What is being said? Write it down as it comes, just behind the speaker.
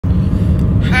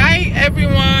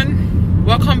everyone,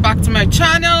 welcome back to my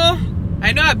channel.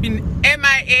 I know I've been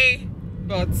MIA,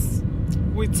 but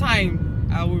with time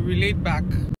I will relate back.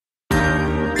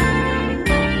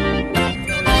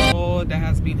 All that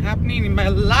has been happening in my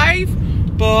life,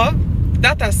 but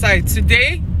that aside,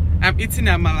 today I'm eating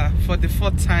Amala for the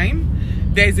 4th time.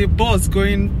 There is a buzz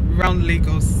going around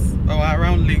Lagos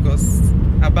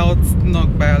about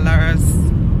NOK by ALARA's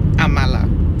Amala.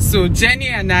 So Jenny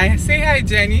and I, say hi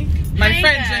Jenny, my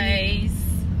friend guys. Jenny.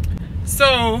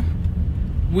 So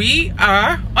we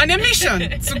are on a mission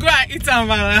to go and eat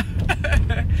Amala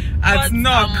at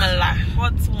NOK. Amala.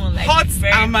 Hot one, like Hot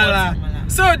very Amala. hot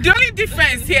Amala. So the only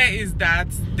difference here is that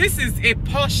this is a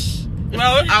posh,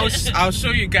 well, I'll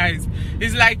show you guys.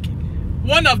 It's like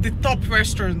one of the top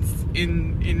restaurants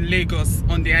in Lagos,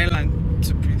 on the island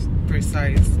to be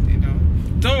precise, you know.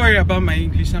 Don't worry about my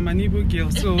English, I'm an Igbo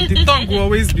girl, so the tongue will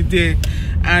always be there,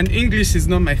 and English is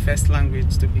not my first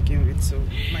language to begin with, so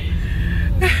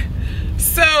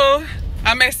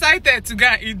I'm excited to go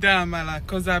and eat the Amala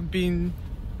because I've been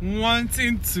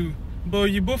wanting to, but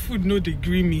Yibo food no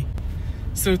degree me.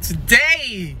 So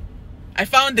today I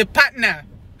found a partner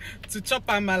to chop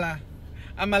Amala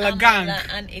gang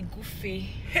and a goofy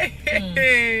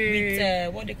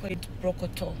with what they call it,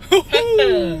 brocoto.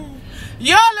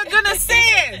 Y'all are gonna see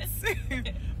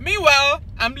it. Meanwhile,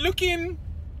 I'm looking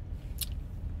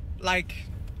like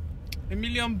 $1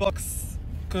 million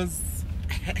because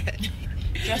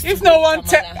if no one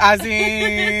as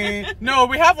in no,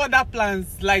 we have other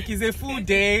plans, like it's a full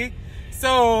day,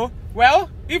 so well,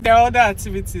 if there are other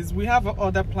activities, we have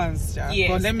other plans, yeah. Yes,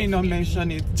 but let me not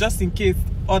mention it just in case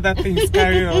other things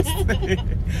carry us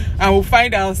and we'll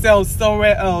find ourselves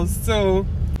somewhere else. So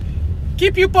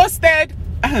keep you posted.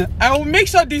 I will make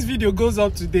sure this video goes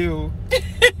up today.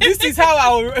 This is how I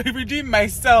will redeem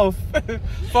myself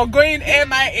for going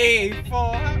MIA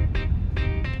for.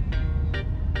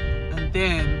 And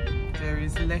then there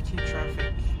is Lekki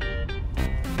traffic.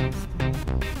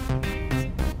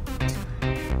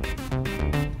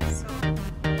 So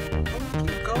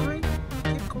keep going,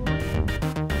 keep going.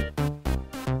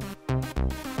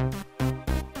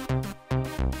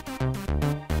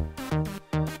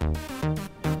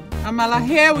 Amala,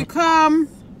 here we come.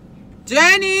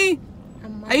 Jenny,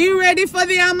 are you ready for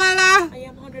the Amala? I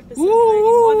am 100% ready,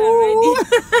 more than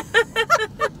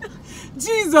ready.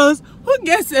 Jesus, who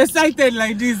gets excited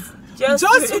like this?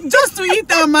 Just to eat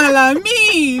Amala.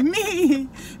 Me.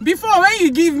 Before, when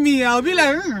you give me, I'll be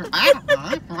like,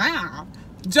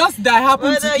 just that I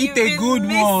happen to eat a good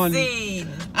one.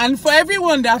 And for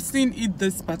everyone that's seen eat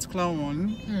this particular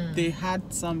one, they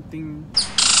had something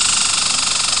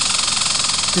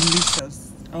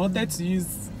delicious. I wanted to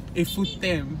use a food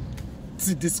term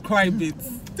to describe it.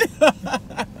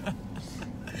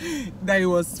 That it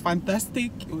was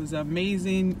fantastic, it was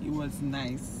amazing, it was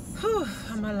nice.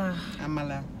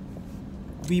 Amala.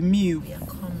 We move. We are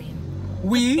coming.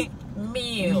 We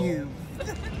move.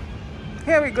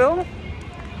 Here we go.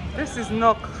 This is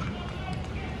NOK.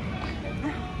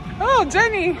 Oh,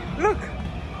 Jenny, look.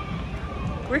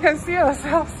 We can see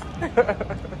ourselves.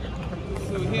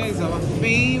 So here is our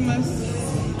famous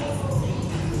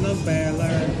NOK by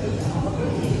ALARA.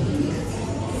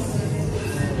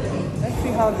 Let's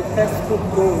see how the test food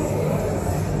goes.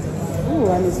 Ooh,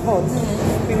 and it's hot.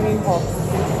 Steaming hot.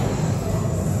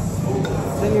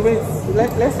 Anyway,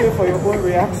 let's wait for your own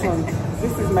reaction.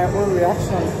 This is my own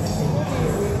reaction.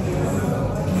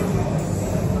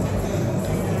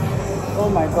 Oh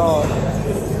my god.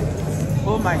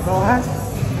 Oh my god.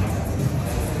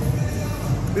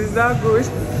 Is that good?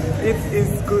 It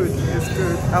is good. It's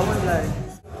good. I won't lie.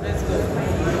 Let's go.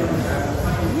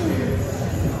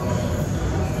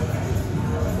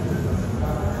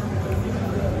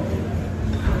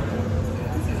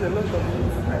 This is a lot of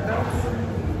meat. I doubt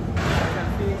I can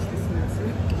finish this meat.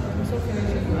 I'm also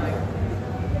finishing mine.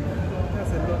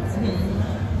 That's a lot.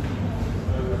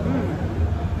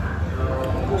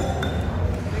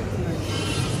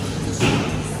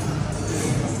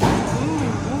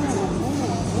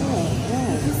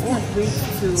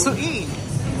 To eat,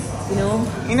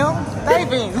 you know,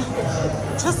 dive in,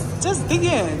 just dig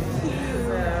in,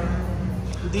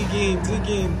 dig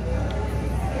in.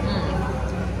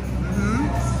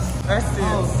 That's it.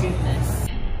 Oh goodness.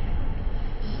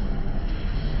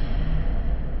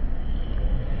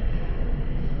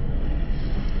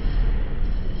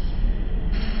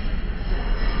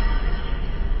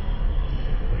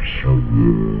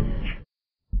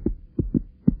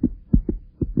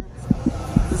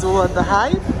 Is what the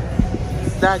hype?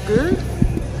 Is that good?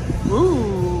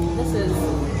 Ooh. This is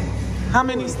how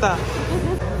many stars?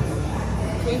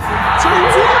 20. 20.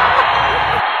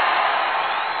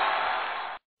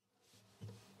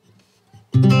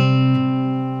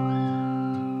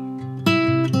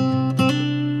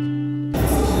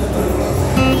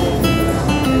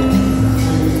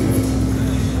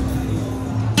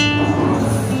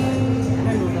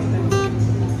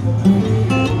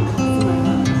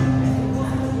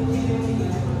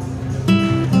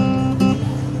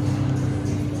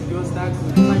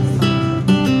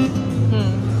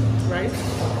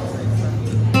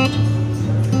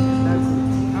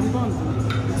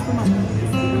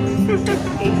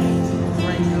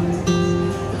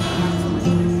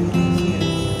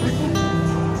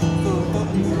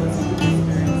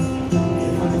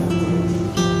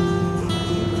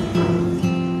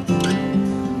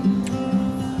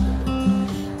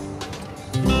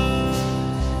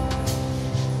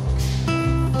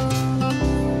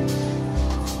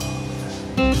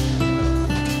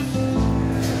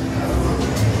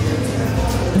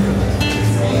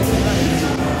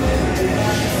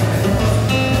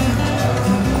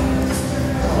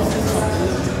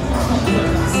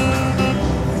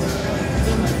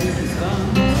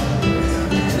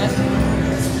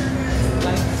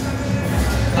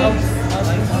 You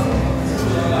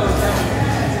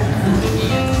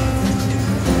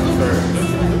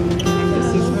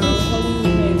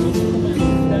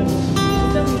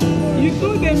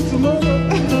told them tomorrow.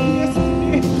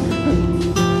 Yesterday.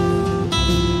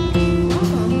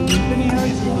 Penny, how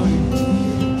is it going?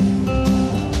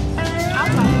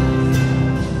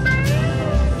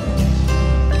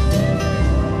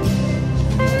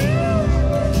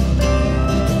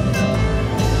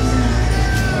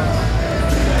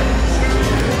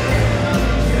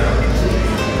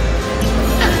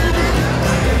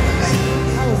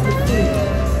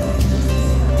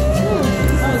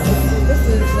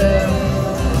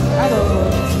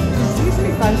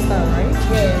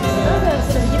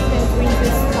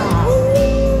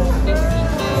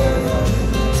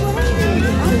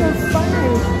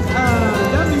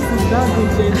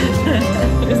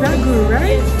 Is that good,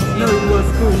 right? No, it was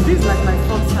good. This is like my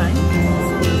first time. It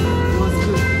was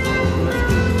good.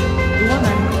 The one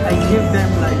I gave them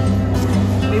like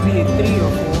maybe a 3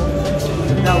 or 4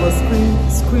 that was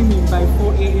screaming by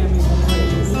 4 a.m. in the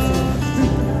morning.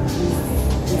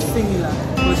 It's similar,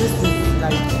 but this is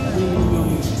like really,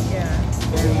 really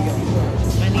very good.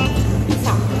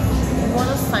 You want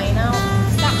to sign out?